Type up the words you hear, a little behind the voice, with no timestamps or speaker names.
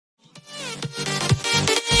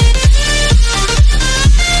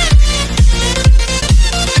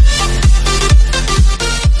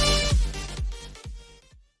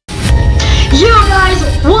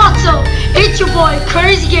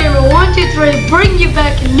Crazy Gamer 123 bring you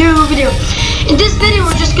back a new video. In this video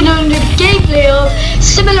we're just gonna do gameplay of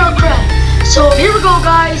Simulacra. So here we go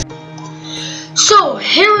guys. So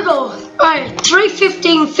here we go. Alright,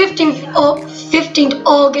 15th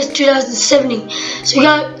August 2017. So we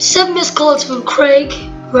got 7 missed calls from Craig,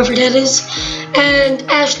 whoever that is, and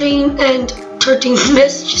Ashleen, and 13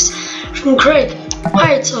 messages from Craig.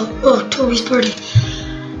 Alright, so Toby's birthday.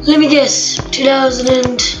 Let me guess,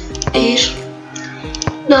 2008.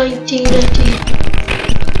 1990.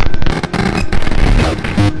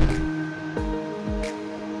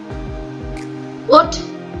 What?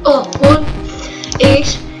 Oh,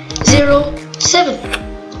 1807.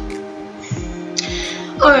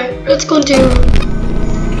 Alright, let's continue.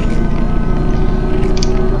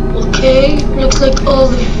 Okay, looks like all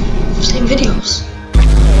the same videos.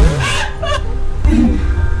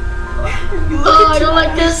 Oh, I don't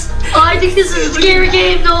like this. Oh, I think this is a scary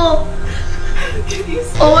game, no.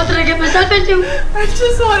 Oh, what did I get myself into? I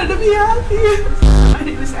just wanted to be happy. My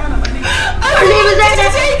name is Anna. Her name is Anna.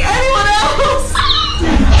 Take anyone else.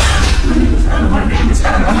 My name is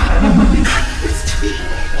Anna.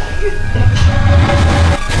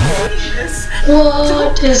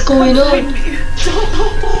 What is going on?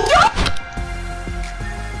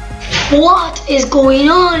 What is going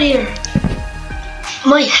on here?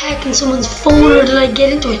 Am I hacking someone's phone or did I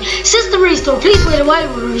get into it? System restore. Please wait a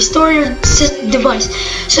while to restore your device.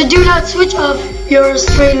 So do not switch off. Your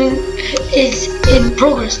streaming is in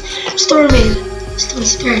progress. Restore mail. Still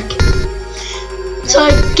stark. So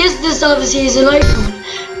I guess this obviously is an iPhone.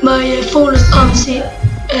 My phone is obviously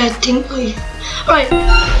a thing. Alright.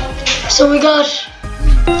 So we got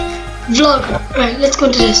vlogger. Alright, let's go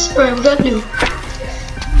into this. Alright, we got new.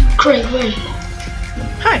 Craig, where are you?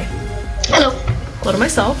 Hi. Hello. Hello to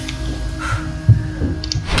myself.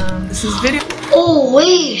 This is video. Oh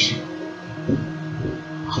wait.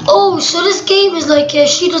 Oh, so this game is like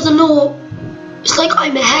she doesn't know. It's like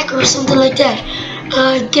I'm a hacker or something like that.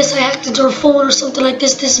 I guess I hacked into her phone or something like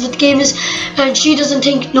this. This is what the game is, and she doesn't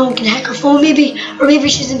think no one can hack her phone. Maybe, or maybe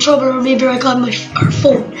she's in trouble, or maybe I got her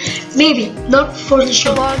phone. Maybe not for the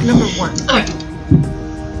show. Number 1. Alright.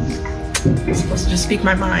 I'm supposed to just speak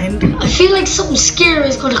my mind. I feel like something scary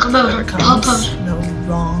is going to come out or pop out. No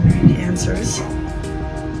wrong answers.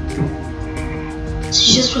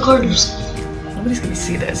 She's just recording herself. Nobody's gonna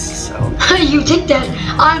see this, so. You think that?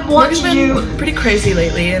 I'm watching you. It's been pretty crazy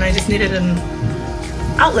lately, and I just needed an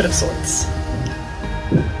outlet of sorts.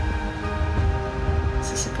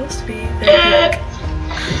 This is supposed to be therapeutic.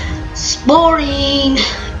 It's boring.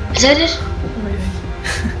 Is that it? What are you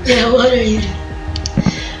doing? Yeah, what are you doing?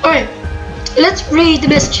 Alright, let's read the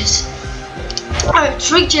messages. Alright,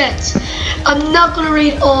 Trick Jets. I'm not gonna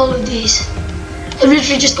read all of these. I'm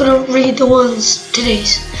literally just gonna read the ones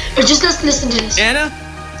today's. Or just let's listen to this. Anna?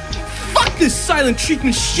 Fuck this silent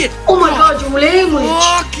treatment shit! Oh my god, your language!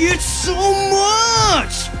 Fuck it so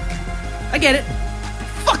much! I get it.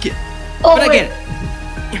 Fuck it. Oh, but I wait. get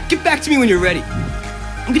it. Get back to me when you're ready.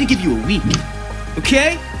 I'm gonna give you a week.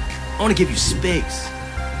 Okay? I wanna give you space.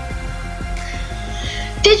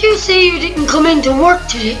 Did you say you didn't come into work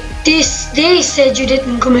today? They said you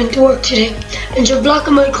didn't come into work today. And you're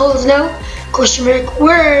blocking my calls now? Question mark.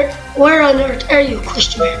 Where on earth are you?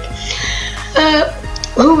 Question mark.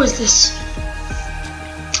 Who is this?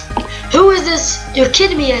 Who is this? You're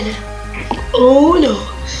kidding me, Anna. Oh no.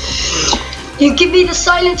 You give me the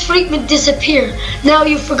silent treatment, disappear. Now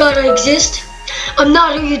you forgot I exist? I'm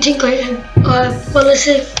not who you think I am. Well, I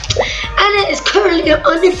say, Anna is currently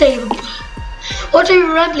unavailable. What are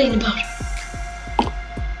you rambling about?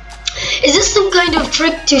 Is this some kind of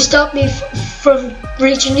trick to stop me from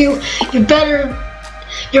reaching you? You're better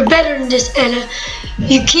than this, Anna.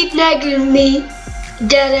 You keep nagging me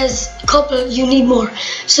that as a couple you need more.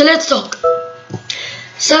 So let's talk.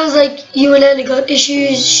 Sounds like you and Anna got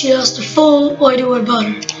issues. She lost her phone. Why do I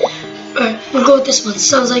bother? Alright, we'll go with this one.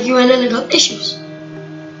 Sounds like you and Anna got issues.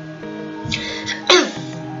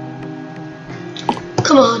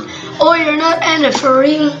 Come on. Oh, you're not Anna for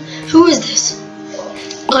real? Who is this?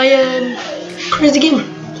 I am Crazy Gamer.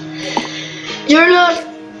 You're not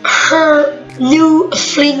her new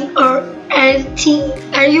fling or auntie,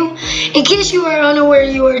 are you? In case you are unaware,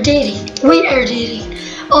 you are dating. We are dating.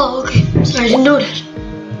 Oh, okay. Sorry, I didn't know that.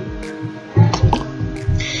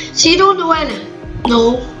 So you don't know Anna?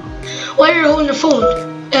 No. Why are you holding the phone?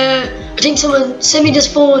 I think someone sent me this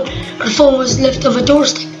phone. Her phone was left on my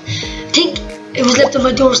doorstep. I think it was left on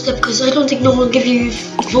my doorstep because I don't think no one will give you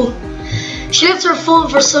a phone. She left her phone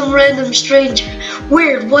for some random stranger.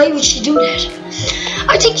 Weird, why would she do that?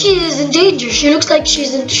 I think she is in danger. She looks like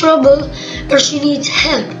she's in trouble or she needs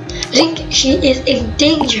help. I think she is in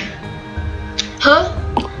danger. Huh?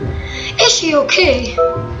 Is she okay?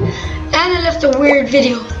 Anna left a weird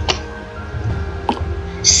video.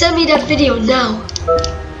 Send me that video now.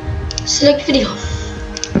 Select video.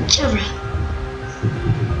 Camera.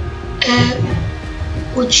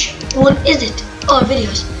 Which one is it? Oh,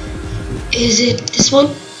 videos. Is it this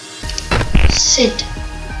one? Send.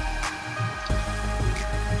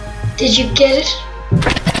 Did you get it?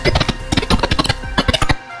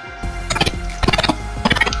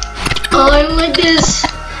 Oh, I don't like this.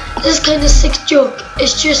 This kind of sick joke.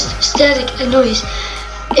 It's just static and noise.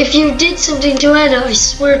 If you did something to Anna, I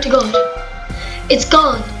swear to God. It's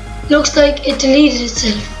gone. Looks like it deleted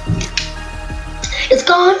itself. It's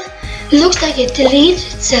gone. Looks like it deleted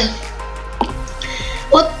itself.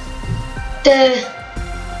 What the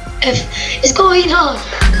F is going on?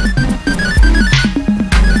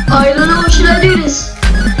 I don't know. Should I do this?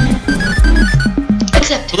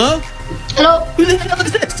 Accept. Hello? Hello? Who the hell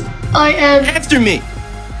is this? I am. Answer me.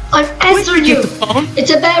 I'm answering you. The phone?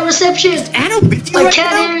 It's a bad reception. Is Anna with you I right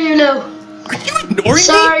can't now? hear you now. Are you ignoring me?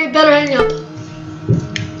 Sorry, better hang up.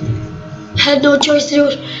 Had no choice to do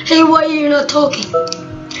it. Hey, why are you not talking?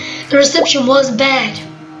 The reception was bad.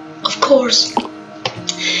 Of course.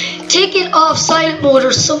 Take it off silent mode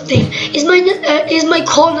or something. Is my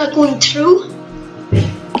call not going through?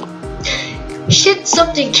 Shit,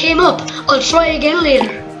 something came up. I'll try again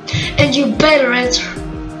later. And you better answer.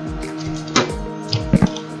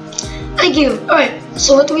 Thank you. Alright,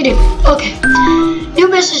 so what do we do? Okay. New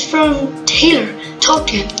message from Taylor. Talk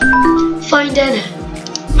to him. Find Anna.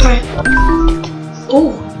 Alright.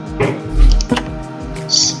 Oh.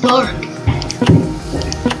 Spark.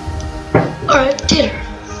 Alright, Taylor.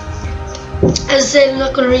 As I said, I'm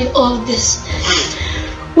not going to read all of this.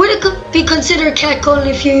 Would it be considered catcalling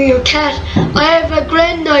if you're your cat? I have a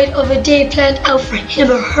grand night of a day planned out for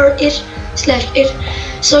him or her,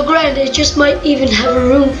 it/it. So grand, it just might even have a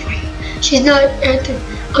room for you. She's not at the,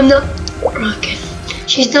 I'm not rocking.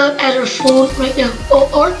 She's not at her phone right now. Oh,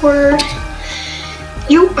 awkward.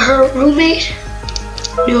 You her roommate?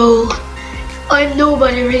 No, I'm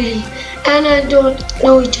nobody really. And I don't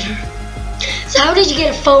know each other. So how did you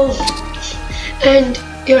get a phone? And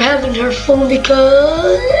you're having her phone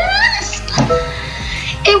because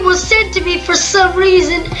it was sent to me for some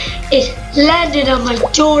reason. It landed on my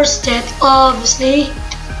doorstep, obviously.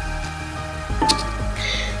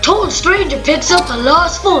 Total stranger picks up a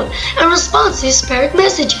lost phone and responds to spark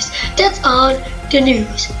messages. That's on the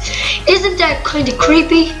news. Isn't that kind of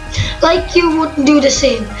creepy? Like you wouldn't do the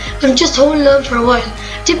same. I'm just holding on for a while.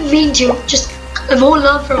 Didn't mean to, I'm holding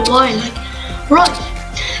on for a while. Like, right,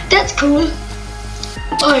 that's cool.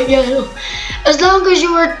 Alright, yeah, I know. As long as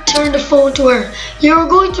you return the phone to her, you're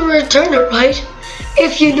going to return it, right?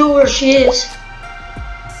 If you know where she is.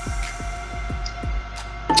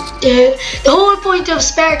 The whole point of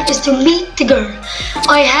Spark is to meet the girl.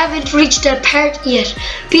 I haven't reached that part yet.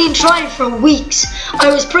 Been trying for weeks.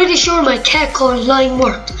 I was pretty sure my catcall line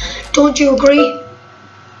worked. Don't you agree?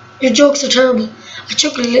 Your jokes are terrible. I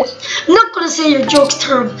chuckled a little. I'm not gonna say your joke's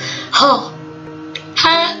terrible. Ha.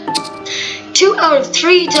 Ha. 2 out of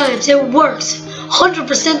 3 times it works.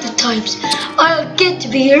 100% of the times. I'll get to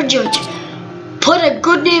be your judge. Put a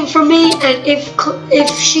good name for me, and if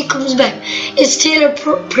she comes back, it's Taylor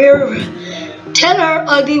Pereira. Tell her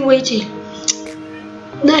I'll be waiting.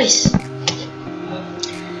 Nice.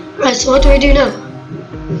 Right, so what do we do now?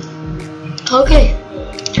 Okay.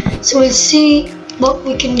 So we'll see what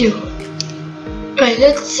we can do. Right,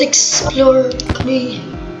 let's explore. Can we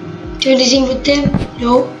do anything with them?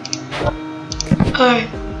 No. Alright,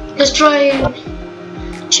 let's try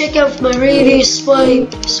and check out my review.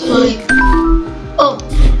 Swipe. Oh,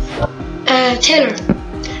 Taylor,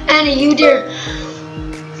 Anna, you there?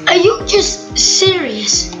 Are you just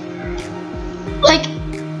serious? Like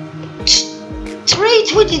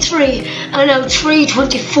 3:23 and now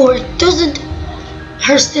 3:24. Doesn't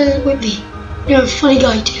her still with me? You're a funny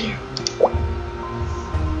guy, Taylor.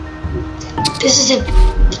 This is it.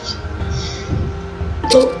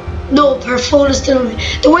 Oh. No, her phone is still on me.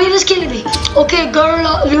 The weight is killing me. Okay,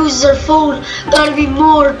 girl loses her phone. Gotta be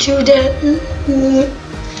more to the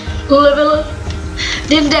level.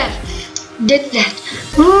 Did that.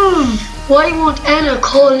 Why won't Anna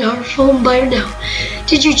call her phone by now?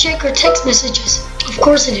 Did you check her text messages? Of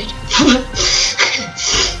course I did.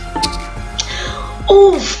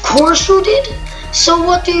 Oh, of course you did? So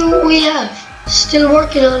what do we have? Still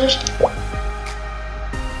working on it.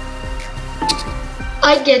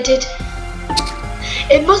 I get it.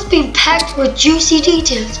 It must be packed with juicy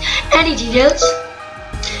details. Anything else?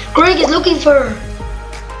 Craig is looking for her.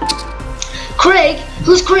 Craig,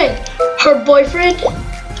 Who's Craig? Her boyfriend?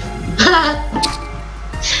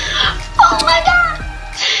 Oh my god!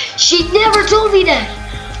 She never told me that.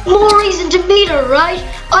 More reason to meet her, right?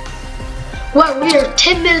 Wow, we are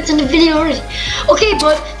 10 minutes in the video already. Okay,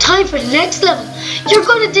 but time for the next level. You're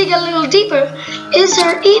going to dig a little deeper. Is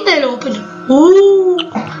her email open? Ooh.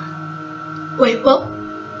 Wait, what?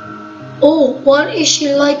 Oh, what is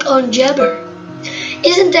she like on Jabber?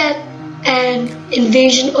 Isn't that an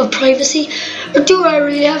invasion of privacy? Or do I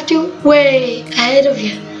really have to? Way ahead of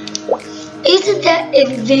you. Isn't that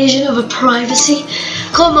an invasion of a privacy?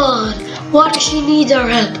 Come on, what if she needs our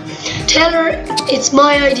help? Tell her it's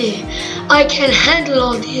my idea. I can handle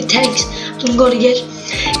all the attacks I'm gonna get.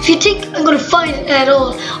 If you think I'm gonna find it at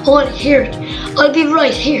all, I want to hear it. I'll be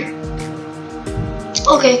right here.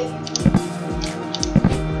 Okay.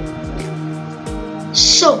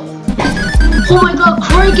 So, oh my god,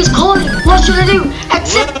 Craig is calling. What should I do?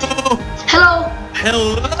 Accept. Hello.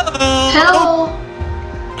 Hello. Hello.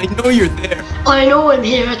 I know you're there. I know I'm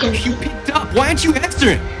here. I can. You picked up. Why aren't you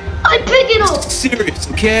answering? I'm picking up. Serious,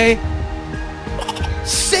 okay?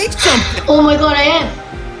 Say something. Oh my god, I am.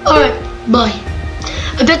 Alright, bye.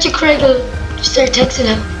 I bet you Craig will start texting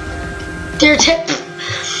out.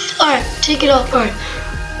 Alright, take it off. Alright.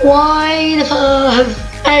 Why the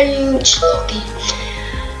fuck are you talking?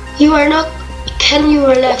 You are not. Can you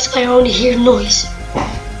relax? I only hear noise.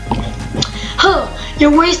 Huh,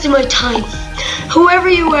 you're wasting my time. Whoever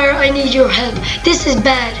you are, I need your help. This is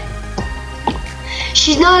bad.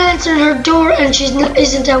 She's not answering her door and she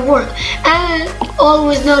isn't at work. And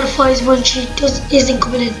always notifies when she isn't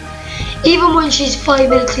coming in. Even when she's 5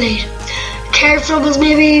 minutes late. Car troubles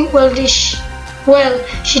maybe? Well,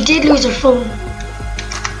 she did lose her phone.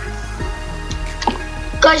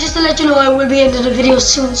 Guys, just to let you know, I will be ending the video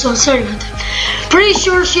soon, so sorry about that. Pretty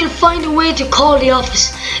sure she'll find a way to call the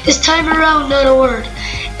office. This time around, not a word.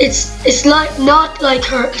 It's not like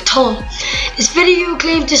her at all. This video you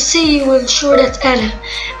claim to see will show that's Anna.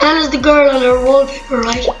 Anna's the girl on her wallpaper,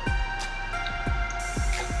 right?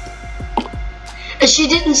 And she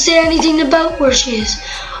didn't say anything about where she is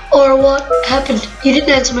or what happened. You didn't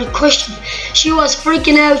answer my question. She was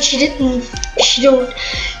freaking out.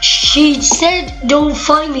 She said don't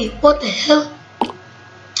find me. What the hell?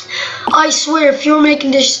 I swear if you're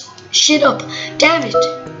making this shit up, damn it.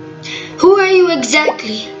 Who are you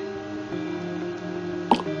exactly?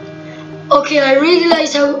 Okay, I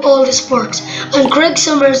realize how all this works. I'm Greg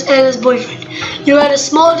Summers, Anna's boyfriend. You had a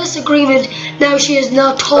small disagreement, now she is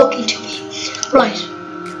not talking to me. Right.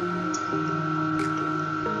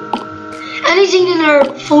 Anything in her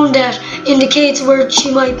phone that indicates where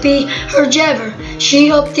she might be, her Jabber. She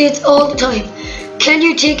updates all the time. Can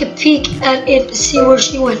you take a peek at it and see where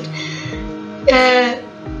she went?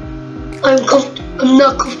 I'm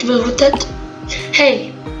not comfortable with that.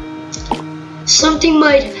 Hey, something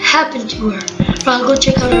might happen to her. I'll go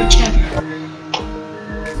check out her Jabber.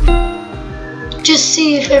 Just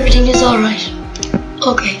see if everything is alright.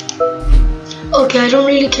 Okay. Okay, I don't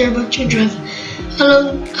really care about your drama.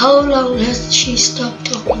 How long has she stopped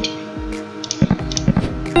talking to you?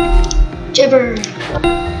 Jabber.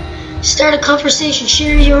 Start a conversation.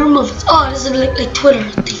 Share your moments. Oh, this is like Twitter,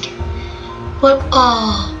 I think. What?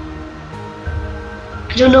 Oh.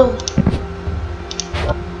 I don't know.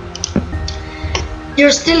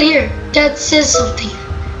 You're still here. That says something.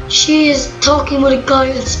 She is talking with a guy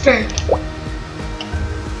in spare.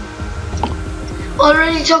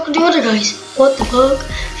 Already talking to other guys. What the fuck?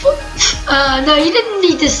 No, you didn't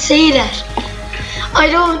need to say that. I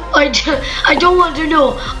don't want to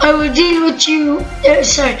know. I will deal with you.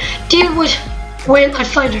 Deal with when I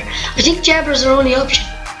find her. I think Jabber's our only option.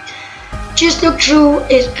 Just look through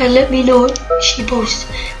it and let me know what she posts.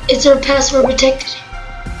 It's her password protected.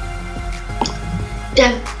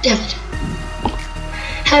 Damn it.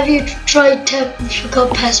 Have you tried tapping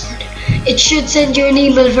forgot password? It should send you an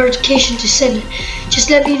email verification to send it. Just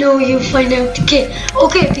let me know you find out. Okay,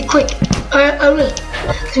 be quick. I will.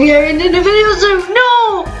 We are ending the video soon.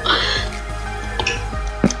 No!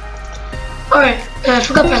 Alright,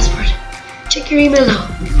 forgot password. Check your email now.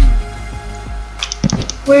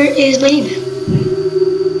 Where is my email?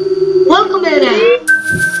 Welcome, Anna.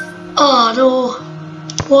 Oh no.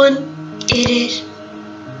 1870.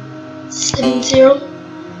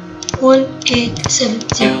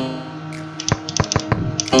 1870.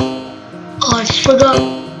 Oh, I forgot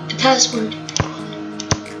the password.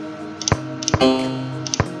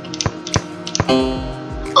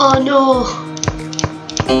 Oh no.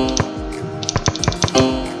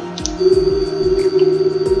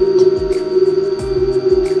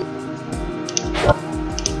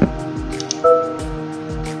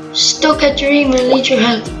 Stuck at At your email, need your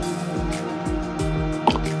help.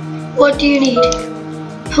 What do you need?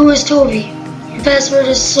 Who is Toby? Your password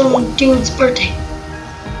is some dude's birthday.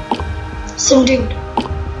 Some dude.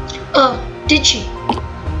 Oh, did she?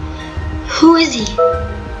 Who is he?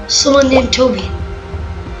 Someone named Toby.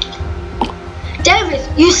 Damn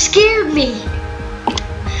it, you scared me.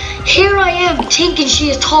 Here I am thinking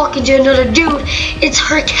she is talking to another dude. It's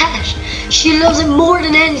her cat. She loves it more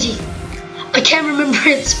than anything. I can't remember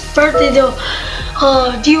its birthday though.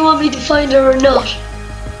 Do you want me to find her or not?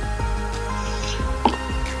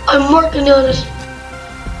 I'm working on it.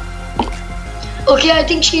 Okay, I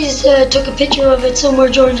think she's took a picture of it somewhere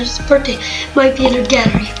during her birthday. Might be in her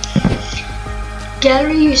gallery.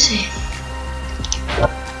 Gallery, you say?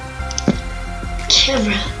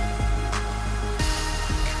 Camera.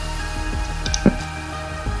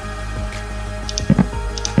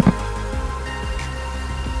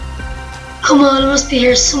 Come on, it must be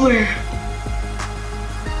here somewhere.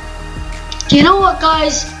 Do you know what,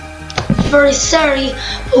 guys? Very sorry,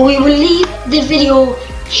 but we will leave the video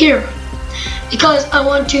here because I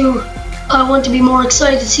want to be more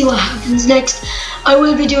excited to see what happens next. I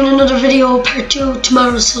will be doing another video, part 2,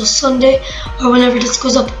 tomorrow, so Sunday or whenever this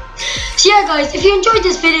goes up. So yeah, guys, if you enjoyed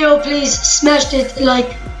this video, please smash the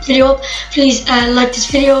like video up. Please like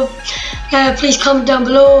this video. Please comment down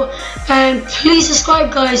below and please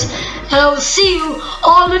subscribe, guys. And I will see you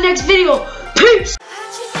all in the next video. Peace.